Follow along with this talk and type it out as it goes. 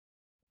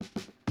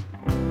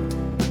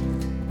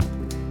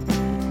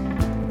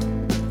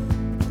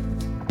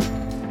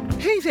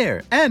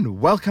there,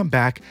 and welcome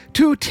back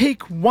to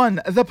Take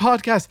One, the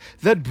podcast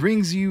that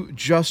brings you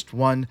just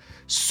one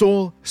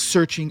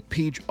soul-searching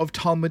page of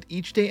Talmud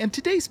each day. And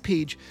today's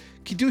page,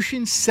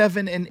 Kiddushin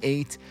 7 and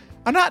 8,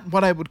 are not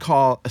what I would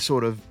call a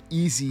sort of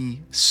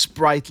easy,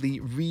 sprightly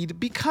read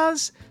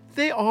because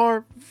they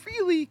are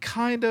really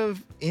kind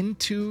of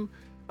into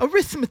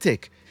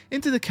arithmetic,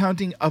 into the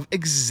counting of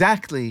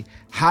exactly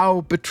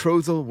how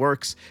betrothal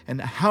works and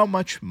how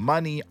much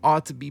money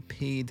ought to be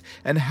paid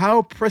and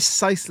how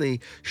precisely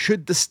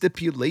should the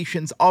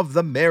stipulations of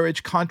the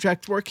marriage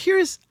contract work.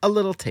 Here's a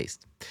little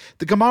taste.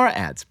 The Gemara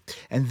adds,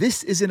 and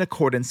this is in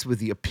accordance with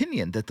the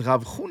opinion that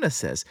Rav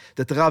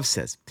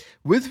says,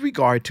 with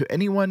regard to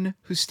anyone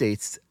who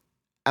states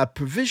a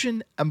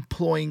provision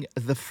employing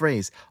the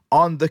phrase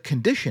on the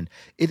condition,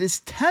 it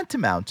is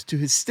tantamount to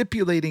his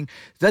stipulating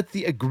that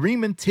the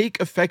agreement take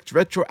effect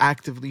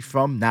retroactively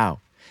from now.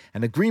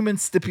 An agreement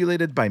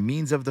stipulated by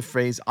means of the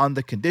phrase on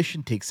the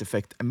condition takes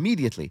effect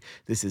immediately.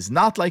 This is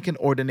not like an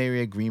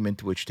ordinary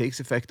agreement which takes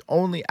effect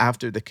only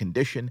after the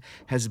condition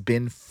has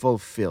been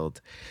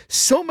fulfilled.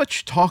 So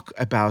much talk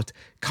about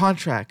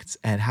contracts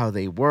and how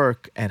they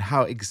work and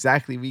how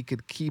exactly we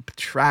could keep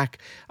track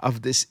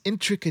of this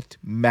intricate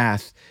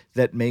math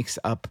that makes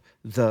up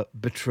the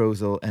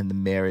betrothal and the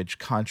marriage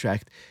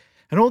contract.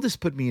 And all this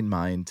put me in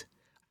mind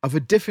of a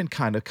different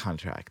kind of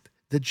contract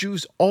that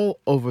Jews all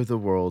over the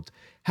world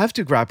have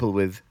to grapple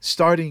with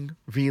starting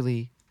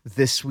really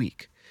this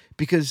week.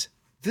 Because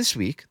this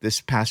week, this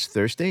past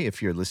Thursday,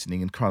 if you're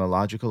listening in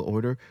chronological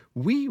order,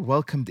 we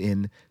welcomed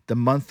in the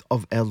month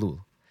of Elul,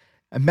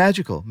 a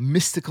magical,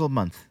 mystical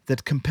month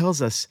that compels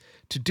us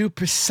to do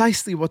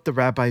precisely what the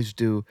rabbis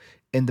do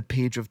in the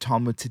page of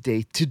Talmud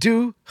today, to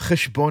do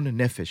cheshbon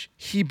nefesh,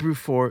 Hebrew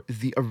for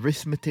the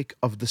arithmetic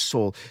of the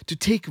soul, to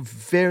take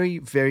very,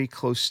 very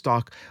close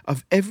stock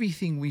of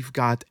everything we've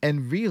got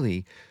and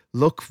really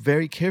look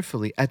very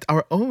carefully at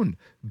our own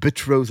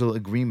betrothal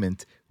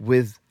agreement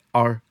with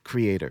our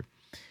Creator.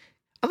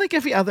 Unlike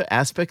every other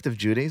aspect of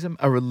Judaism,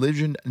 a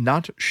religion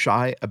not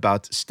shy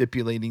about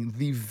stipulating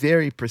the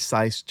very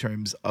precise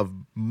terms of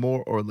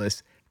more or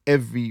less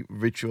every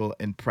ritual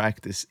and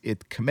practice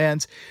it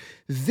commands,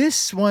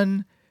 this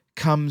one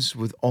comes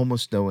with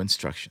almost no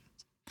instructions.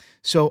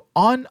 So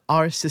on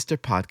our sister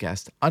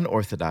podcast,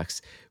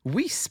 Unorthodox,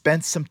 we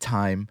spent some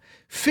time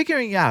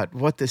figuring out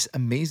what this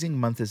amazing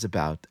month is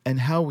about and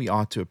how we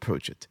ought to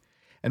approach it.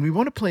 And we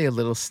want to play a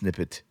little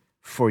snippet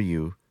for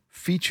you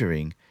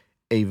featuring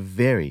a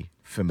very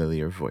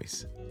familiar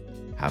voice.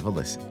 Have a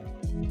listen.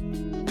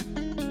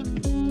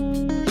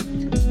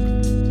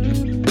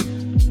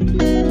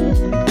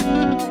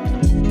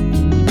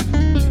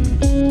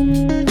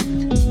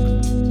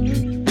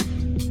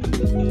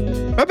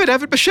 Rabbi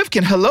David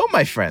Bashivkin, hello,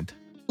 my friend.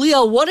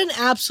 Leo, what an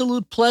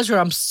absolute pleasure.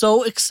 I'm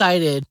so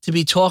excited to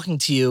be talking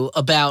to you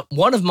about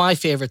one of my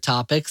favorite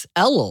topics,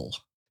 Elul.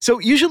 So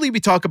usually we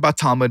talk about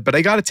Talmud, but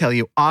I got to tell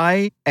you,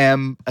 I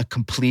am a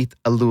complete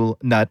Elul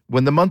nut.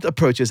 When the month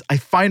approaches, I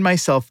find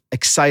myself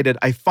excited.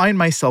 I find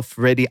myself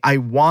ready. I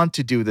want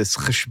to do this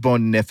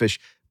cheshbon nefesh,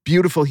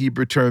 beautiful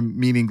Hebrew term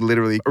meaning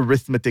literally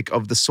arithmetic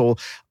of the soul.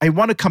 I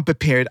want to come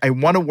prepared. I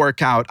want to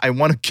work out. I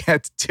want to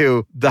get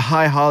to the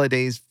high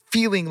holidays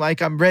feeling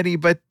like I'm ready.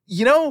 But,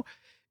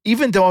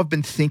 even though I've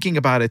been thinking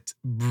about it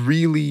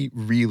really,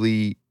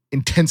 really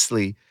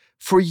intensely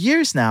for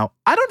years now,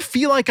 I don't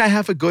feel like I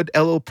have a good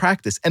Elul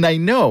practice. And I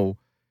know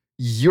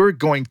you're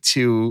going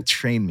to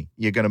train me.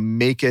 You're going to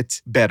make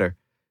it better.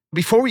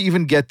 Before we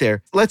even get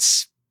there,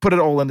 let's put it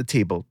all on the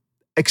table.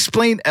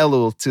 Explain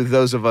Elul to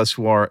those of us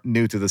who are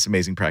new to this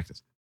amazing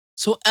practice.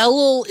 So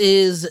Elul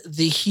is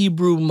the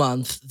Hebrew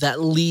month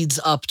that leads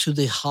up to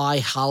the high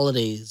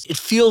holidays. It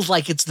feels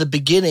like it's the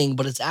beginning,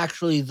 but it's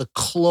actually the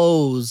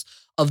close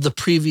of the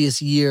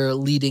previous year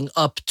leading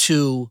up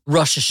to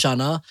Rosh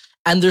Hashanah.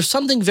 And there's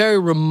something very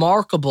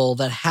remarkable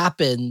that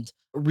happened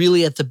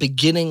really at the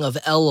beginning of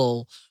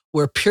Elul,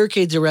 where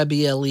Pirkei de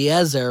Rebbe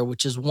Eliezer,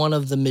 which is one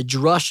of the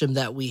midrashim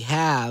that we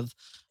have,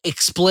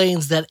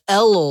 explains that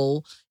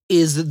Elul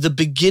is the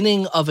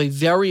beginning of a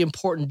very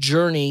important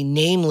journey,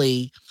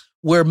 namely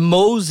where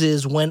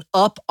Moses went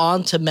up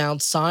onto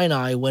Mount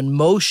Sinai, when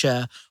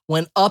Moshe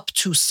went up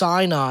to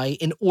Sinai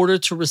in order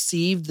to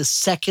receive the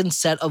second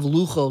set of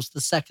luchos, the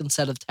second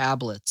set of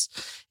tablets.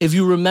 If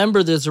you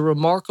remember, there's a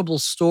remarkable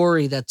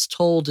story that's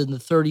told in the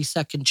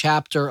 32nd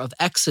chapter of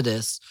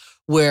Exodus,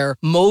 where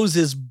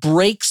Moses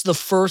breaks the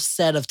first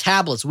set of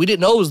tablets. We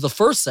didn't know it was the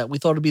first set. We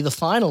thought it'd be the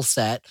final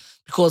set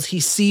because he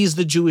sees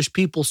the Jewish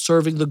people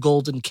serving the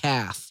golden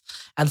calf.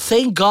 And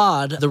thank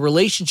God the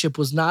relationship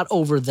was not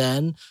over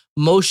then.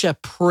 Moshe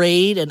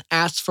prayed and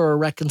asked for a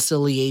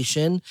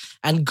reconciliation,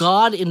 and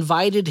God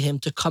invited him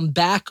to come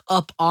back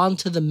up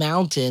onto the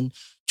mountain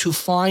to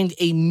find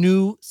a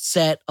new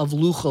set of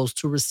luchos,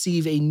 to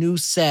receive a new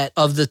set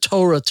of the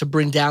Torah to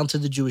bring down to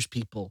the Jewish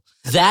people.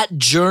 That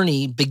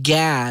journey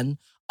began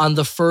on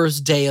the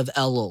first day of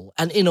Elul.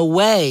 And in a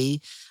way,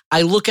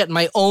 I look at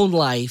my own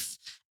life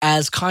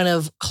as kind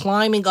of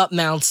climbing up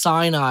Mount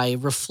Sinai,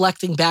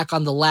 reflecting back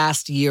on the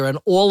last year. And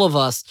all of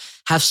us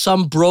have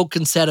some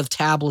broken set of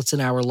tablets in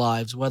our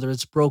lives, whether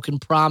it's broken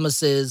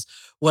promises,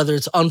 whether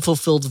it's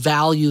unfulfilled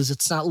values,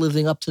 it's not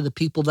living up to the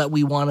people that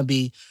we want to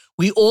be.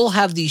 We all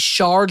have these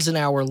shards in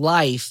our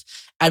life,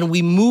 and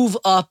we move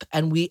up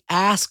and we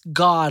ask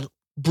God,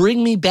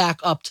 bring me back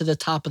up to the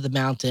top of the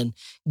mountain.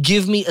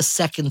 Give me a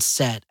second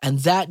set. And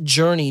that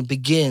journey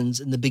begins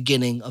in the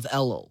beginning of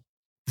Elul.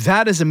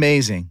 That is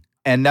amazing.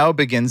 And now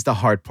begins the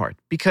hard part.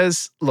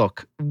 Because,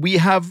 look, we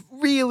have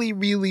really,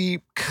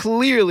 really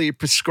clearly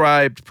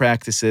prescribed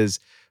practices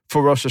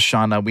for Rosh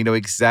Hashanah. We know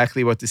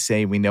exactly what to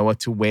say. We know what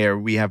to wear.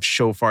 We have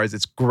shofars.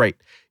 It's great.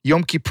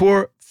 Yom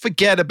Kippur,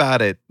 forget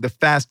about it. The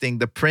fasting,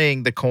 the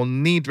praying, the Kol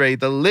Nidre,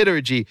 the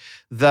liturgy,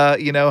 the,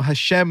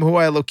 Hashem Hu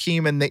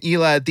Elokim and the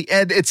Elah at the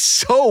end. It's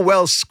so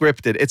well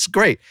scripted. It's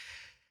great.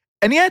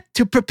 And yet,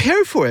 to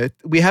prepare for it,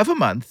 we have a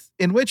month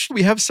in which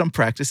we have some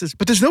practices,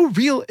 but there's no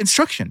real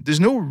instruction. There's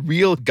no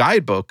real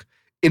guidebook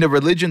in a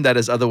religion that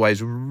is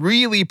otherwise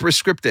really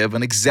prescriptive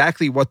on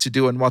exactly what to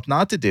do and what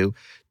not to do,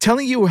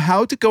 telling you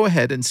how to go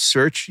ahead and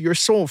search your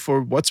soul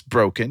for what's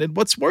broken and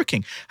what's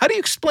working. How do you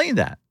explain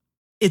that?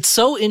 It's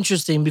so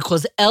interesting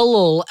because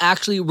Elul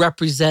actually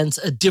represents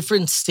a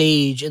different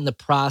stage in the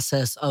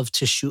process of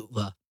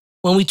teshuvah.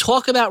 When we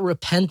talk about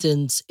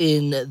repentance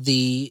in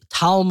the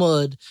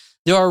Talmud,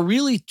 there are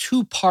really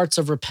two parts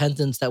of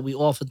repentance that we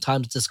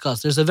oftentimes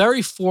discuss. There's a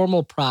very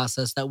formal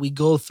process that we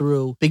go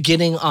through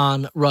beginning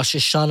on Rosh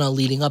Hashanah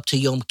leading up to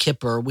Yom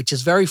Kippur, which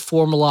is very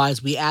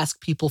formalized. We ask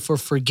people for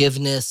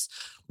forgiveness.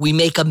 We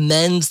make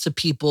amends to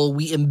people.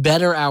 We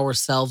embetter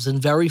ourselves in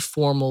very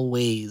formal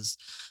ways.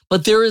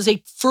 But there is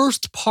a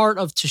first part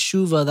of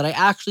teshuvah that I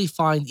actually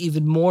find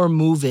even more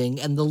moving,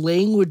 and the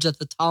language that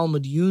the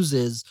Talmud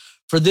uses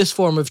for this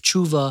form of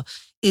tshuva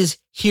is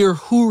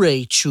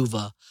hirhure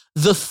tshuva,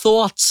 the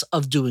thoughts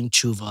of doing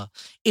tshuva.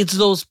 It's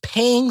those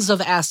pangs of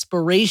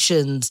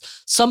aspirations.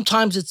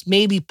 Sometimes it's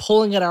maybe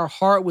pulling at our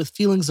heart with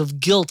feelings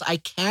of guilt. I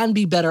can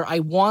be better.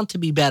 I want to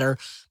be better,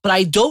 but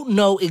I don't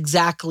know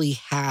exactly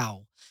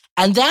how.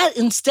 And that,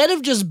 instead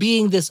of just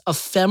being this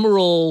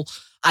ephemeral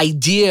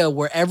idea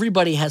where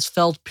everybody has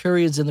felt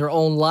periods in their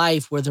own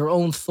life where their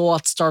own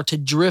thoughts start to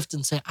drift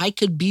and say, I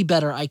could be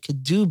better, I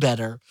could do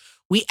better,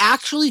 we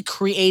actually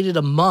created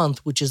a month,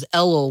 which is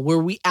Elul, where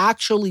we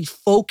actually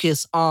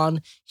focus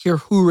on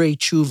hirhure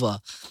tshuva.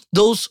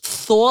 Those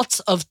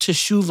thoughts of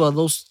teshuvah,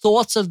 those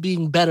thoughts of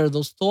being better,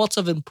 those thoughts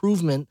of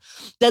improvement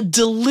that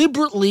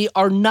deliberately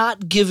are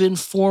not given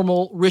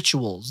formal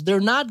rituals.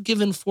 They're not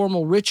given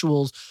formal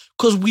rituals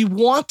because we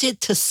want it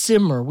to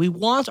simmer. We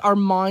want our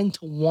mind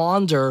to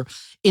wander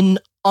in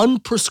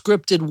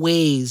unprescripted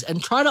ways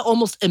and try to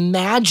almost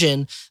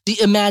imagine the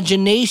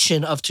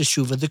imagination of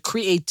teshuvah, the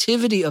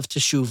creativity of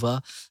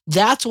teshuvah.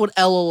 That's what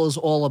Elul is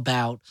all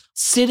about.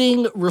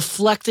 Sitting,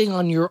 reflecting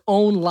on your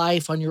own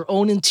life, on your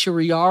own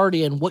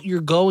interiority and what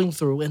you're going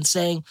through and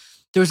saying,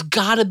 there's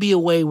got to be a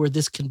way where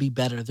this can be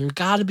better. There's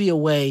got to be a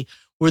way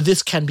where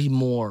this can be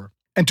more.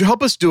 And to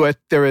help us do it,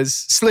 there is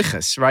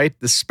slichas, right?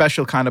 The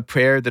special kind of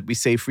prayer that we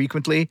say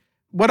frequently.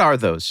 What are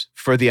those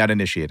for the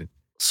uninitiated?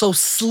 So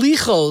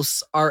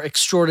slichos are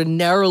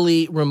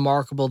extraordinarily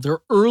remarkable.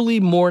 They're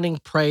early morning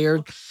prayer,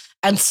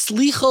 and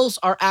slichos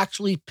are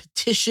actually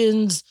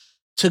petitions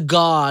to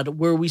God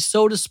where we,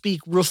 so to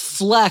speak,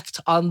 reflect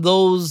on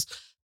those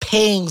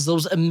pangs,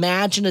 those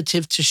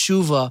imaginative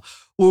teshuvah,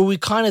 where we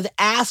kind of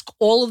ask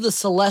all of the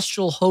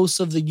celestial hosts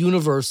of the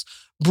universe,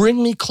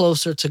 bring me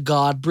closer to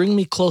God, bring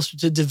me closer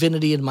to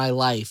divinity in my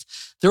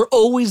life. They're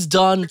always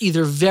done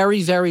either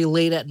very, very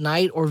late at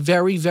night or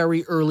very,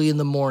 very early in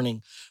the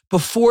morning,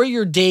 before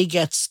your day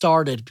gets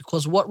started,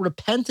 because what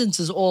repentance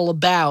is all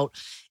about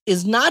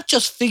is not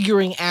just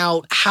figuring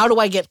out how do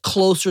I get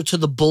closer to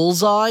the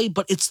bullseye,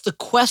 but it's the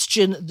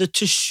question, the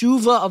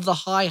teshuvah of the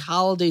high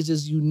holidays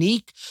is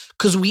unique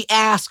because we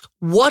ask,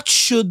 what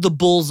should the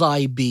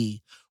bullseye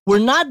be? We're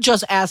not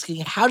just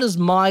asking, how does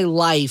my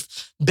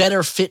life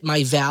better fit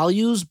my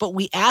values, but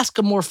we ask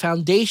a more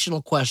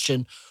foundational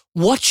question,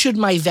 what should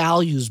my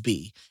values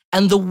be?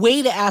 And the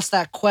way to ask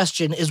that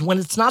question is when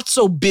it's not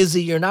so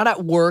busy, you're not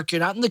at work, you're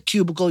not in the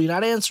cubicle, you're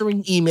not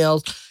answering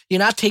emails, you're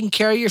not taking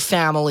care of your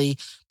family,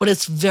 but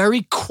it's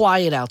very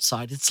quiet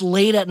outside. It's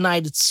late at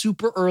night, it's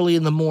super early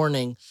in the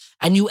morning.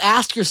 And you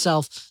ask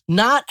yourself,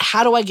 not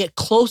how do I get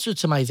closer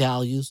to my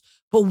values,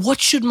 but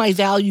what should my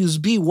values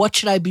be? What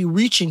should I be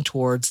reaching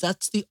towards?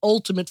 That's the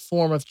ultimate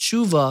form of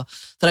tshuva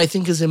that I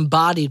think is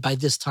embodied by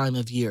this time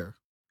of year.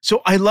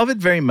 So I love it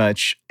very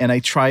much. And I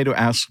try to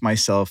ask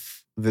myself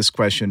this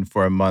question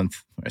for a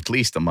month, or at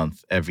least a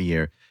month every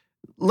year.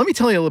 Let me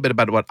tell you a little bit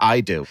about what I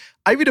do.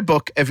 I read a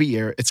book every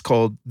year. It's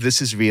called This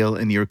Is Real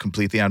and You're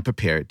Completely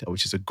Unprepared,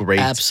 which is a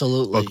great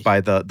book by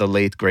the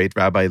late, great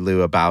Rabbi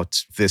Lou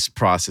about this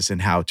process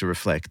and how to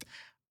reflect.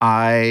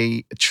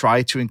 I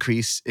try to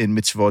increase in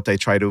mitzvot. I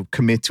try to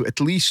commit to at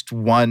least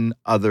one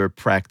other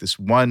practice,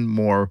 one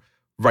more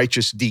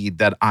righteous deed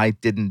that I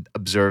didn't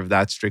observe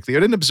that strictly or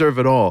didn't observe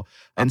at all,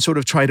 and sort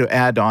of try to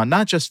add on,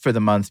 not just for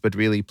the month, but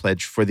really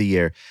pledge for the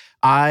year.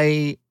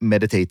 I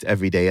meditate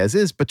every day as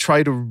is, but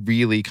try to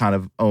really kind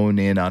of own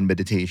in on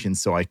meditation.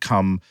 So I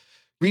come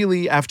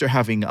really after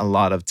having a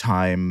lot of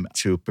time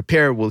to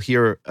prepare. We'll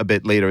hear a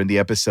bit later in the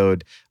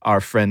episode our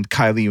friend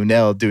Kylie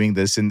Unell doing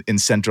this in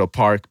Central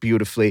Park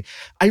beautifully.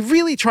 I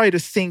really try to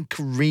think,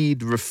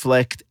 read,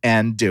 reflect,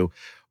 and do.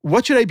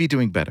 What should I be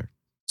doing better?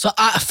 So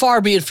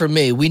far be it from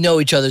me. We know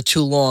each other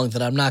too long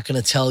that I'm not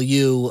going to tell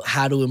you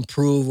how to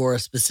improve or a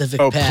specific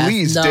path. Oh,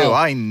 please do.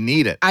 I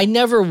need it. I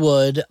never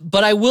would,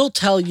 but I will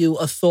tell you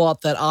a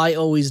thought that I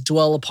always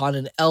dwell upon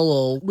in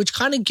Elul, which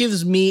kind of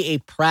gives me a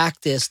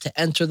practice to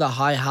enter the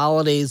high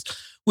holidays,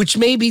 which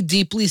may be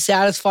deeply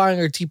satisfying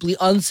or deeply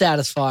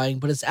unsatisfying,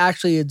 but it's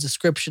actually a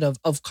description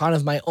of kind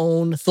of my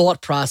own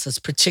thought process,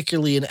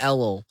 particularly in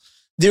Elul.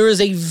 There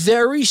is a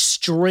very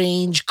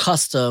strange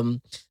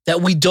custom that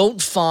we don't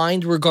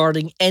find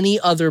regarding any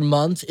other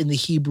month in the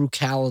Hebrew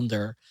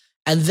calendar.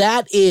 And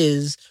that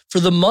is for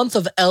the month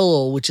of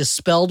Elul, which is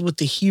spelled with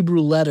the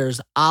Hebrew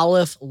letters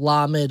Aleph,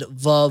 Lamed,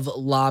 Vav,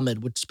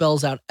 Lamed, which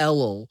spells out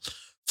Elul.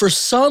 For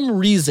some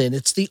reason,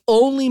 it's the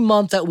only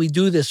month that we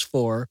do this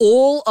for.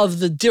 All of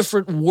the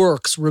different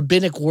works,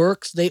 rabbinic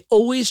works, they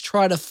always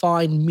try to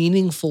find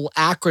meaningful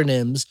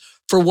acronyms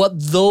for what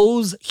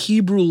those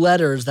Hebrew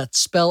letters that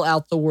spell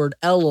out the word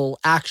Elul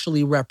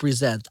actually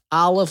represent.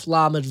 Aleph,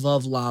 Lamed,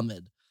 Vav,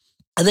 Lamed.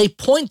 And they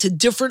point to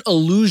different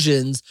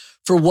allusions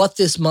for what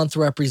this month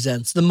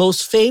represents. The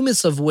most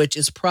famous of which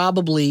is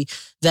probably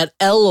that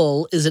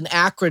Elul is an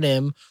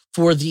acronym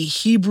for the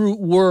Hebrew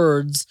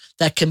words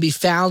that can be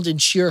found in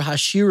Shir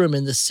Hashirim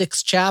in the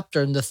 6th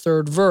chapter in the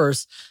 3rd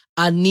verse.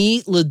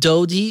 Ani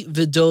ledodi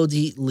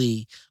vidodi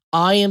li.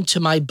 I am to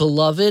my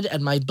beloved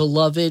and my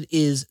beloved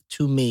is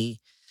to me.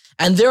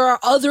 And there are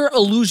other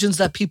allusions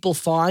that people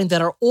find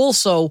that are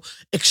also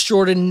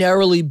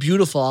extraordinarily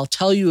beautiful. I'll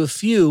tell you a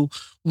few.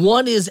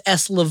 One is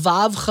es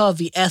levavcha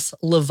v'es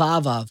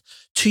levavav,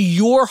 to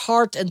your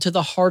heart and to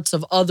the hearts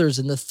of others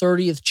in the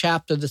 30th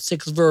chapter, the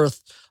 6th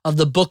verse of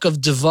the book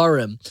of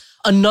Devarim.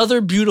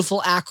 Another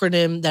beautiful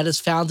acronym that is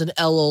found in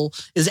Elul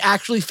is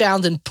actually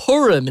found in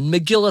Purim, in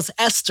Megillas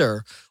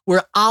Esther,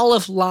 where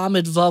Aleph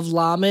Lamed Vav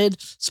Lamed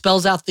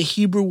spells out the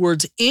Hebrew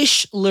words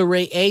Ish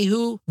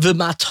l're'ehu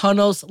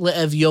v'matanos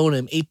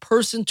le'evyonim, a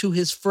person to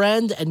his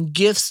friend and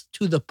gifts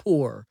to the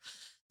poor.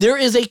 There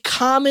is a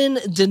common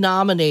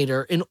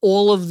denominator in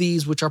all of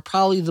these, which are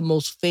probably the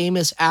most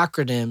famous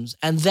acronyms,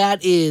 and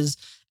that is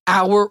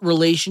our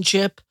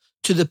relationship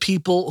to the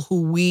people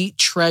who we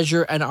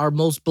treasure and are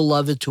most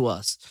beloved to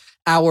us.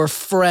 Our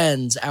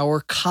friends,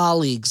 our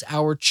colleagues,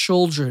 our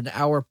children,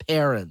 our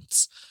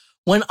parents.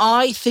 When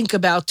I think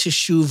about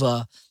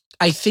teshuvah,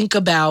 I think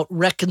about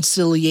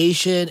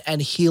reconciliation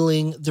and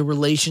healing the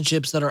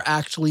relationships that are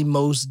actually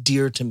most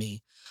dear to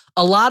me.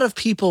 A lot of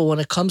people, when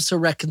it comes to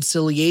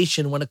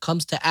reconciliation, when it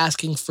comes to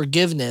asking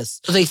forgiveness,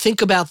 they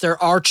think about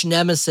their arch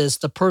nemesis,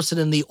 the person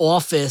in the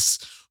office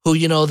who,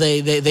 you know,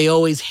 they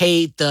always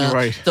hate,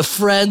 the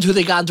friend who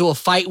they got into a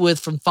fight with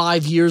from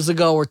 5 years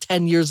ago or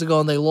 10 years ago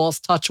and they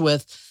lost touch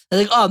with. And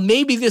they think, oh,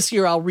 maybe this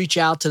year I'll reach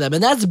out to them.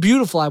 And that's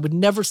beautiful. I would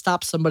never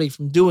stop somebody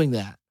from doing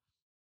that.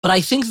 But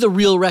I think the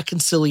real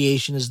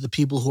reconciliation is the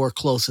people who are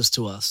closest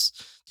to us.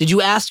 Did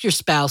you ask your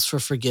spouse for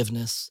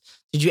forgiveness?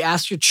 Did you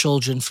ask your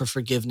children for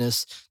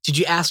forgiveness? Did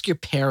you ask your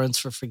parents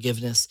for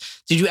forgiveness?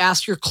 Did you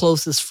ask your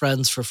closest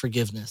friends for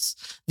forgiveness?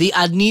 The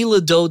Ani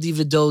ledodi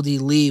vidodi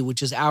li,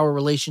 which is our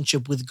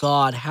relationship with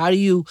God. How do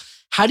you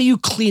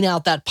clean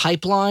out that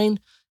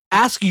pipeline?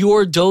 Ask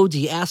your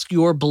dodi, ask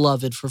your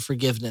beloved for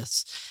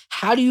forgiveness.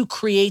 How do you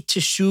create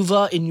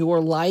teshuvah in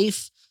your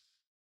life?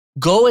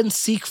 Go and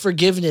seek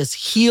forgiveness.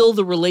 Heal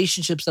the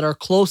relationships that are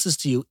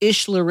closest to you.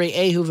 Ish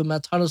l're'ehu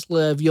v'matanos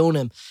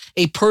le'evyonim.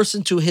 A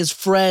person to his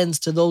friends,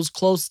 to those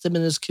close to him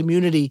in his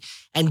community,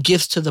 and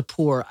gifts to the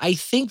poor. I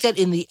think that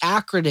in the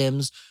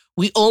acronyms,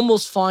 we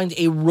almost find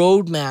a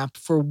roadmap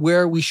for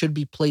where we should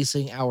be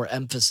placing our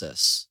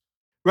emphasis.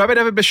 Rabbi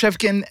David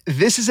Beshevkin,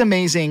 this is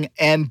amazing.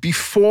 And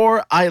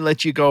before I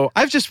let you go,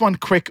 I have just one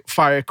quick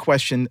fire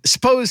question.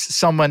 Suppose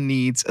someone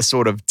needs a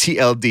sort of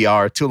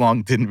TLDR, too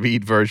long didn't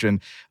read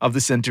version of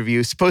this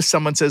interview. Suppose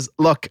someone says,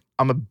 look,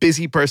 I'm a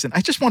busy person.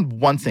 I just want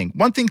one thing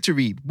to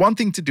read, one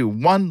thing to do,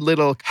 one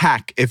little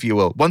hack, if you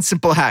will, one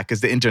simple hack,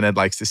 as the internet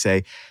likes to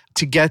say,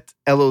 to get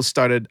Elul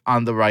started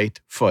on the right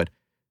foot.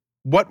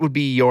 What would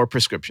be your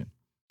prescription?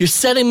 You're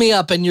setting me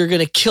up and you're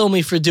going to kill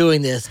me for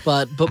doing this,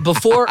 but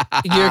before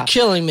you're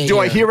killing me. Do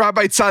I hear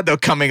Rabbi Tzadok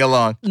coming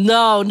along?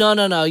 No.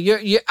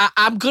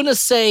 I'm going to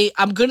say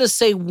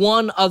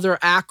one other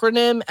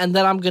acronym and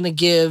then I'm going to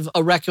give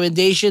a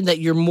recommendation that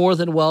you're more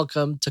than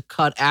welcome to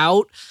cut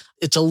out.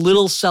 It's a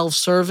little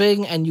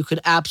self-serving and you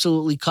could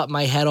absolutely cut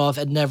my head off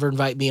and never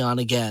invite me on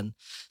again.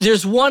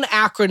 There's one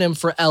acronym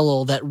for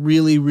Elul that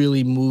really,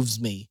 really moves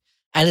me.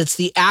 And it's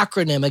the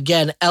acronym,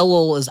 again,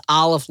 Elul is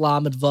Aleph,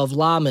 Lamed, Vav,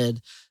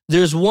 Lamed.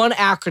 There's one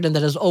acronym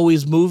that has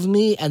always moved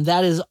me, and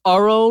that is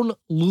Aron,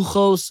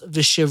 Luchos,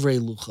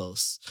 Vishivrei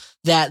Luchos.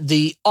 That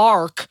the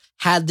Ark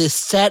had this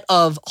set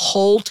of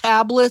whole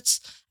tablets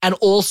and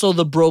also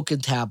the broken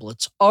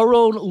tablets,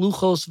 Aron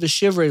Luchos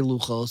V'Shivrei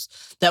Luchos,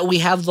 that we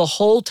have the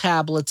whole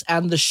tablets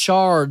and the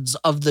shards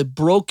of the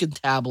broken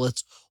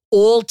tablets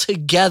all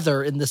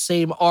together in the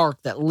same ark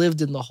that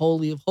lived in the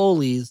Holy of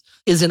Holies,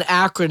 is an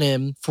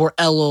acronym for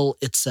Elul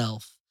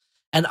itself.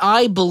 And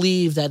I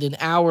believe that in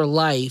our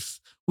life,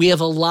 we have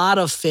a lot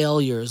of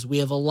failures. We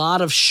have a lot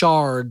of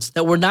shards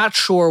that we're not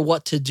sure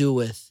what to do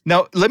with.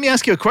 Now, let me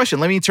ask you a question.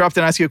 Let me interrupt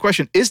and ask you a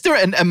question. Is there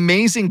an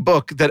amazing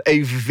book that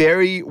a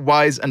very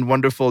wise and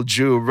wonderful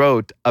Jew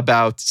wrote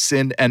about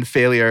sin and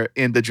failure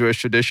in the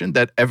Jewish tradition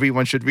that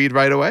everyone should read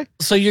right away?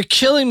 So you're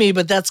killing me,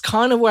 but that's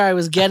kind of where I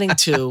was getting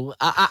to.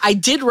 I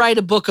did write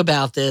a book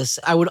about this.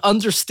 I would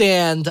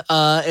understand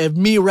if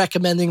me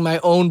recommending my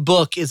own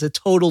book is a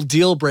total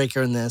deal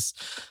breaker in this.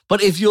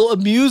 But if you'll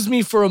amuse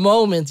me for a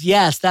moment,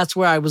 yes, that's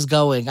where I was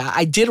going.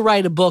 I did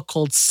write a book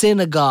called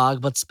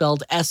Synagogue, but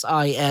spelled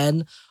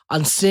S-I-N,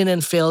 on sin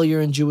and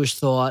failure in Jewish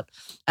thought.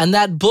 And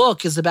that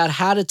book is about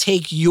how to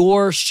take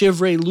your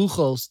shivrei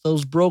luchos,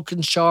 those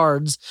broken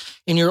shards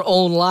in your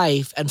own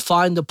life, and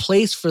find a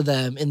place for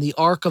them in the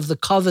Ark of the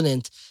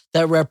Covenant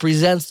that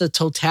represents the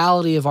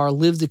totality of our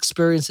lived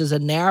experiences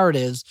and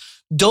narratives.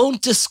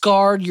 Don't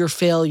discard your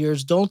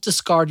failures. Don't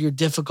discard your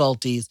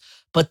difficulties.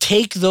 But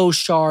take those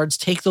shards,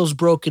 take those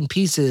broken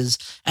pieces,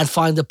 and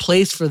find a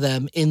place for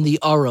them in the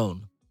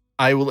Aron.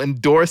 I will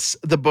endorse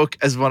the book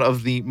as one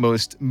of the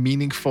most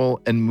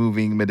meaningful and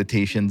moving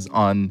meditations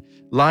on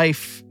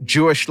life,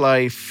 Jewish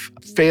life,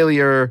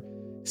 failure,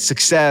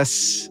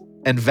 success,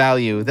 and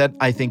value that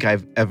I think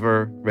I've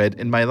ever read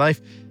in my life.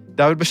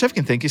 David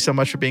Bashevkin, thank you so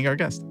much for being our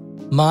guest.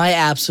 My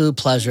absolute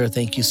pleasure.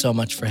 Thank you so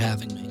much for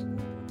having me.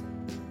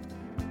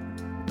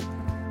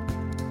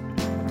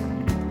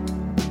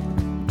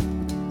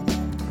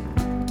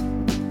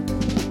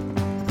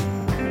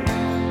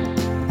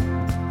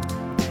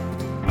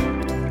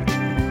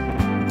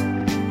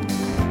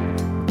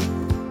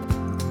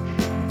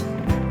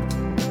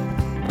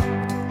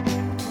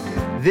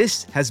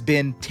 This has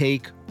been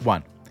Take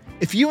One.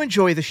 If you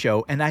enjoy the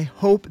show, and I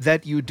hope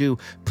that you do,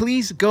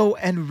 please go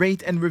and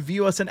rate and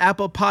review us on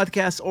Apple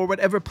Podcasts or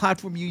whatever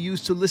platform you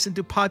use to listen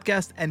to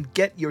podcasts, and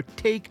get your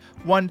Take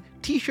One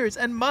t-shirts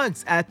and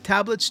mugs at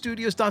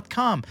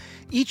tabletstudios.com.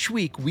 Each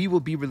week, we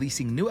will be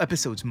releasing new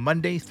episodes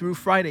Monday through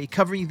Friday,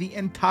 covering the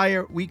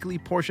entire weekly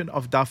portion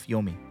of Daf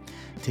Yomi.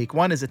 Take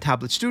One is a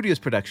Tablet Studios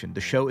production.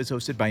 The show is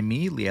hosted by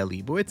me, Leah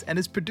Leibowitz, and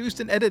is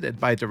produced and edited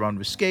by Daron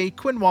Ruskay,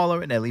 Quinn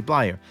Waller, and Ellie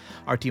Blyer.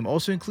 Our team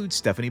also includes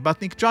Stephanie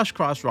Butnick, Josh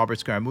Cross, Robert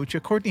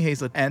Scaramuccia, Courtney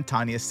Hazlett, and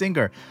Tanya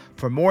Singer.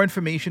 For more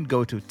information,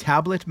 go to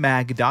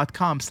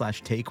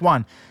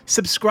tabletmag.com/take1.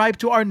 Subscribe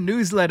to our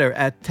newsletter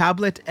at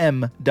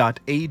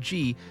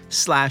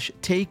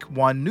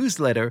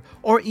tabletm.ag/take1newsletter,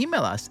 or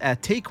email us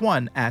at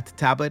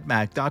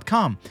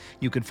takeone@tabletmag.com.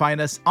 You can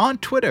find us on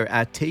Twitter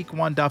at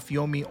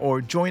take1dafyomi,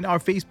 or join our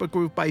Facebook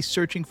group by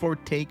searching for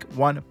Take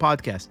One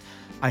Podcast.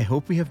 I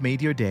hope we have made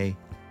your day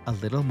a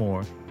little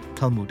more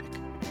Talmudic.